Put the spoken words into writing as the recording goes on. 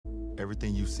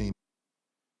everything you've seen.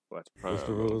 What's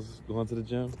the rules going to the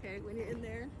gym? Okay, when you're in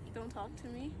there, don't talk to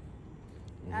me.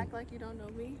 Act like you don't know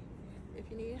me. If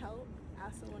you need help,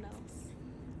 ask someone else.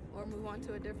 Or move on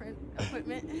to a different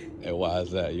equipment. And why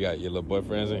is that? You got your little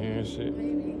boyfriends in here and shit?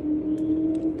 Maybe.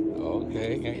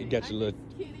 Okay, you got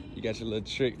your little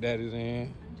trick daddies in here.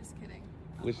 I'm just kidding.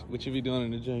 What you be doing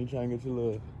in the gym? You trying to get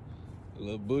your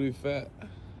little booty fat?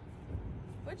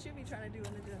 What you be trying to do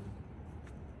in the gym?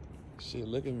 Shit,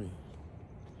 look at me.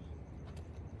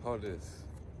 Hold this.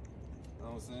 You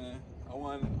know what I'm saying? I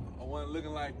want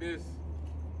looking like this.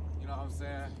 You know what I'm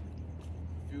saying?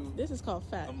 This is called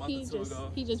fat. He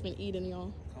just been eating,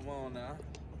 y'all. Come on now.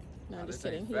 No, I'm just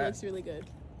kidding. He looks really good.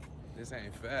 This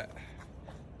ain't fat.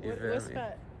 What's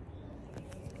fat?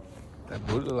 That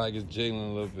booty look like it's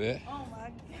jiggling a little bit. Oh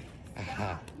my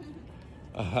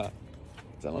God.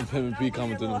 Tell him Pimp P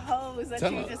coming to the hoes that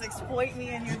you just exploit me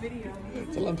in your video.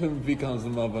 Tell him Pimp P comes to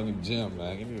the motherfucking gym,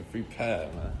 man. Give me a free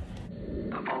pad, man.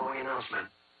 The following announcement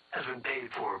has been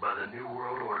paid for by the New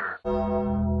World Order.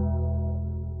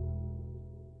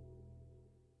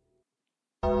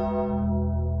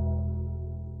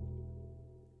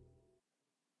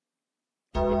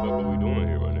 What the fuck are we doing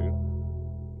here, my nigga?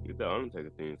 Get that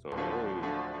Undertaker theme song.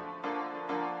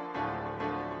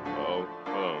 Uh-oh.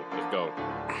 Hold on. Let's go.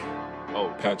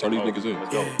 Oh, Pat, turn these niggas in.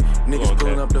 Let's go. Niggas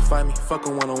pulling up to fight me,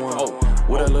 fucking one-on-one.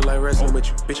 What I look like wrestling with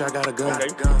you? Bitch, I got a gun.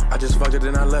 Okay. I just fucked her,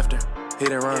 then I left her.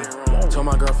 Hit and run. Told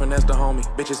my girlfriend that's the homie.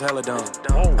 Bitch is hella dumb.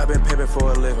 I been pimping for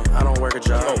a living. I don't work a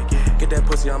job. Get that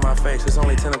pussy on my face. It's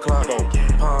only 10 o'clock.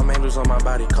 Palm angels on my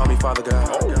body. Call me Father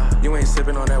God. You ain't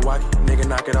sipping on that wacky. Nigga,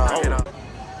 knock it off.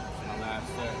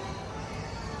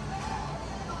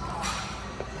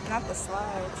 Not the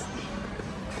slides.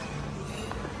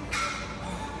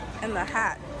 And the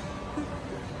hat.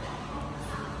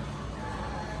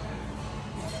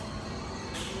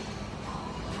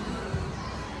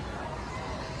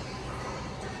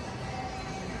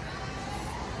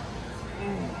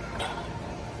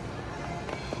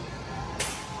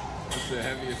 It's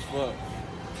heavy as fuck.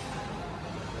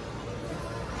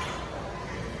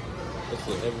 That's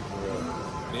shit heavy for real.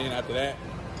 Then after that,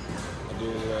 I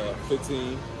did 15. You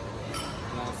know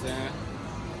what I'm saying?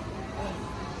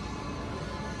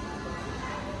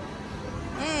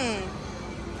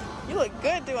 You look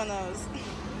good doing those.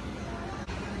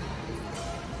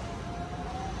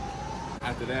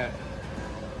 After that,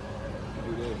 I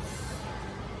do this.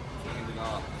 End it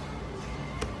off.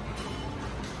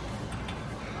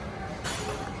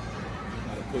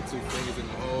 Gotta put 2 fingers in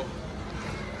the hole.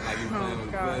 Like you playing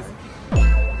with this.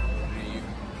 And you.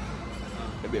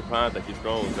 That be a pine that you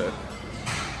strong with that.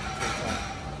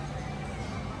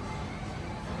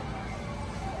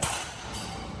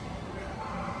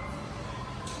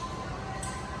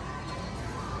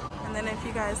 And then if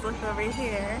you guys look over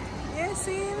here, you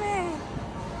see me.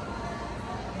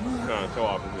 Trying to show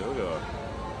off in here. Look at her.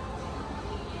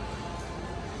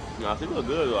 Nah, she look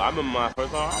good though. I remember my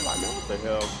first time. I was like, man, what the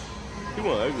hell? She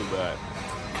wasn't ugly, but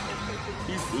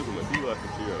she's beautiful. She looks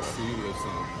like she is. See you live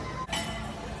some.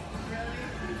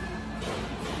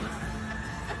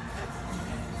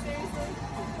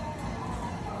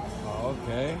 Oh,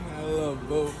 okay. I love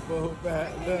both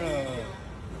back there.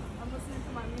 I'm listening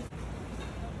to my music.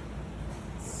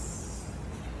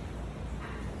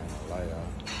 Like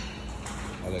y'all.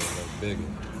 I look a little bigger. You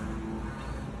know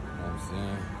what I'm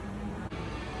saying?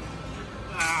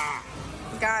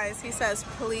 Guys, he says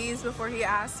please before he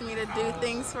asks me to do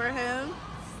things for him.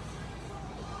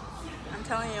 I'm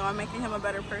telling you, I'm making him a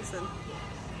better person.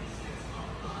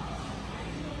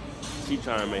 She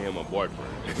trying to make him a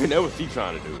boyfriend. That's what she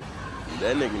trying to do.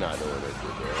 That nigga not doing that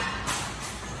shit, bro.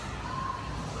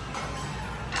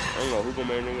 I don't know who gonna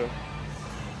make a nigga.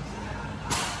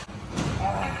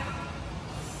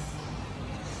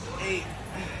 Eight.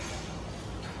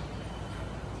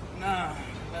 Nah,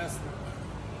 that's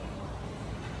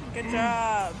Good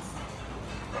job.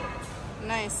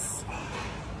 Nice.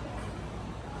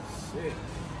 shit.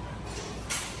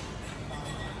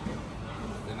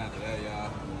 Then after that,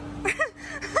 y'all.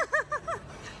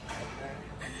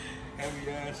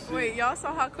 Heavy ass shit. Wait, y'all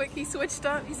saw how quick he switched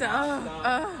up? He said, Alright,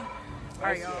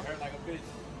 That y'all. shit hurt like a bitch.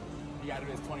 You gotta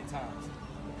do this 20 times.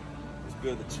 Just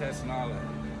build the chest and all that.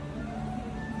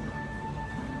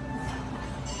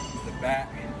 The back,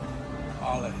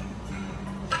 all that.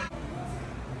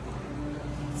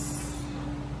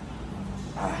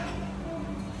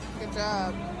 Good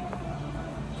job.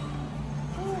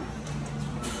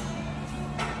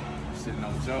 Shit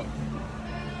no joke.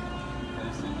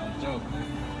 That shit no joke, man.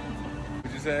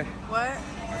 What'd you say? What? I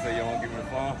said you don't want to give me the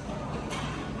phone?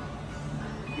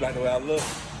 You like the way I look?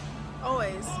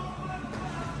 Always.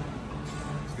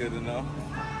 It's good to know.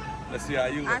 Let's see how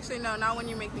you look. Actually, no, not when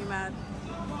you make me mad.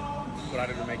 What I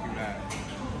do to make you mad?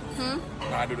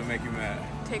 What I do to make you mad?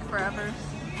 Take forever.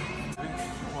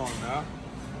 Come on now.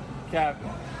 Captain.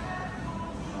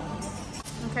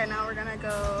 Okay, now we're gonna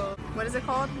go. What is it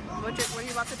called? What are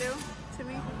you about to do to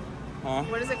me? Huh?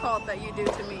 What is it called that you do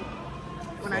to me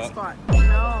when I What? squat?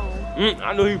 No.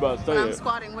 I knew he about to say When I'm that.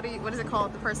 squatting, what is it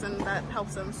called? The person that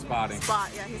helps him Spotting. spot.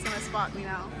 Yeah, he's gonna spot me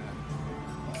now.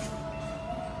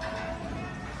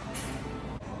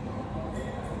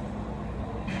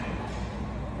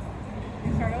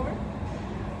 You start over?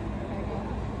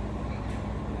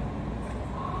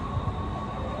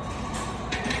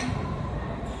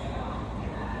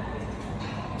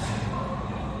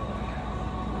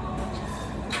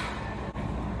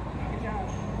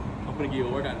 I'm gonna give you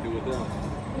a workout to do with them.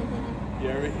 You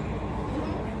hear me?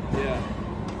 Yeah.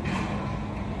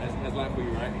 That's life for you,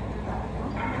 right?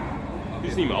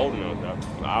 You seem old enough, though.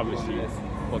 Obviously,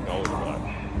 fucking old enough.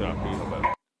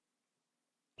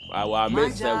 Well, I My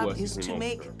meant to say job was is to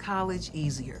make college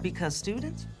easier because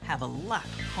students have a lot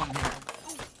on them.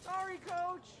 Sorry,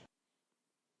 coach.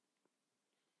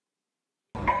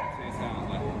 10 sounds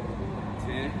like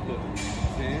 10, look,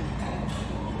 10.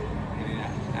 And then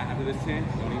after this 10,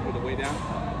 don't even put the weight down.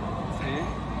 10.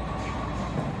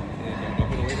 And then don't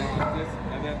put the weight down like this.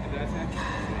 After that 10. 10.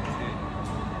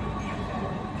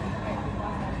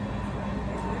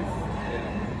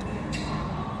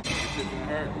 Yeah. This shit's gonna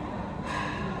hurt.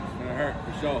 It's gonna hurt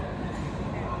for sure.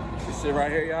 This shit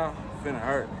right here, y'all, finna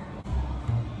hurt.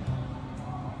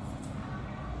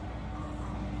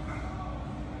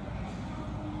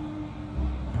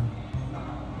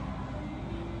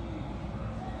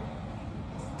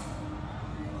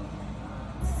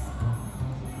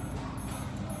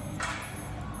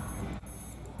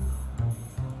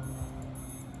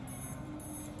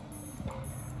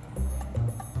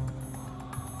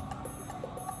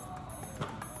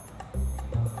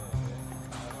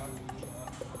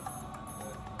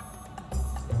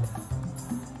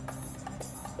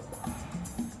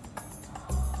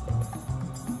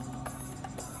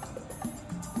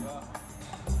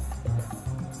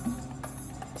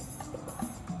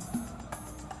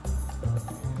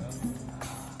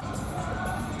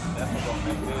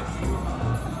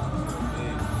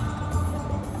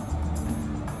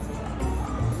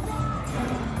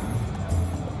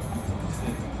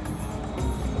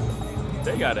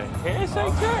 They got a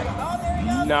handshake check?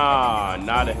 Nah,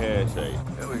 not a handshake.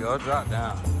 There we go, drop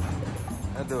down.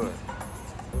 Let's do it.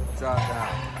 Drop down.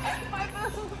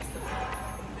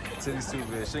 Titty's too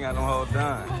big. She ain't got no whole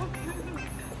done. You know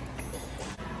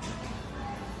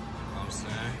what I'm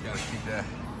saying? You gotta keep that.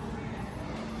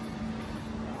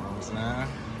 You know what I'm saying?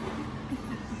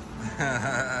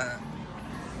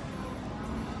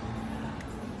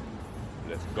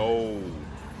 Let's go.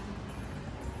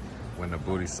 When the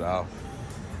booty's soft.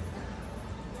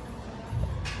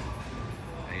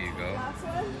 There you go.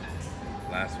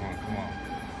 Last one, come on.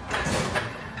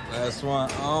 Last one.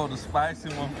 Oh, the spicy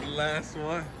one for the last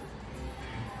one.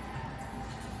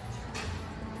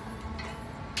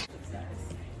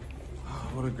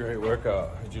 What a great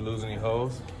workout. Did you lose any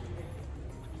hoes?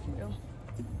 No.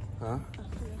 Huh?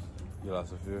 You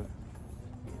lost a few?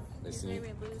 They You see made you,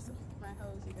 me lose my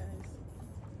hose, you guys.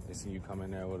 they see you come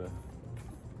in there with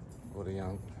a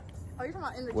young, Oh, you're talking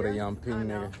about in the with gym? a young pink Oh,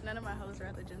 no. nigga. None of my hoes are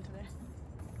at the gym today.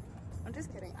 I'm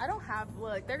just kidding. I don't have,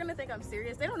 look, they're gonna think I'm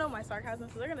serious. They don't know my sarcasm,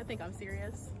 so they're gonna think I'm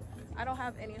serious. I don't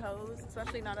have any hoes,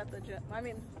 especially not at the gym. I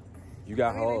mean, You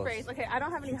got let me hoes. rephrase. Okay, I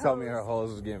don't have any She hoes. told me her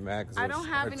hoes was getting mad because I don't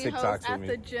have her any TikToks hoes with at me.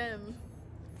 the gym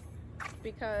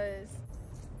because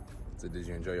So did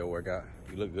you enjoy your workout?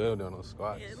 You look good doing those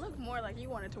squats. it looked more like you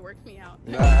wanted to work me out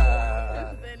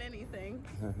Nah. than anything.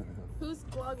 Whose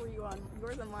vlog were you on?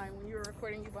 Yours or mine when you were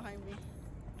recording you behind me?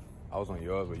 I was on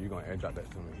yours, but you gonna airdrop that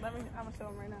to me. I'm gonna show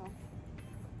him right now.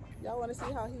 Y'all want to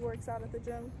see how he works out at the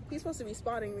gym? He's supposed to be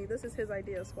spotting me. This is his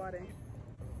idea of spotting.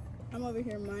 I'm over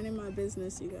here minding my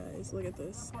business, you guys. Look at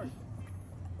this.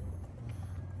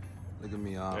 Look at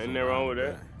me off. Ain't nothing wrong with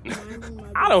that. Minding my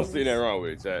I don't business. see nothing wrong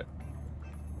with it, chat.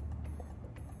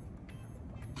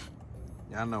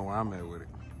 Y'all know where I'm at with it.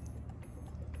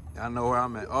 Y'all know where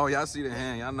I'm at. Oh, y'all see the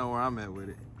hand. Y'all know where I'm at with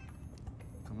it.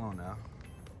 Come on now.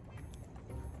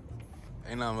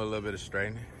 Ain't nothing but a little bit of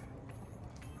straightening.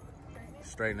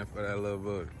 Straightening for that little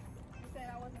booty. You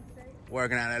said I wasn't straight?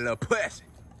 Working out that little pussy.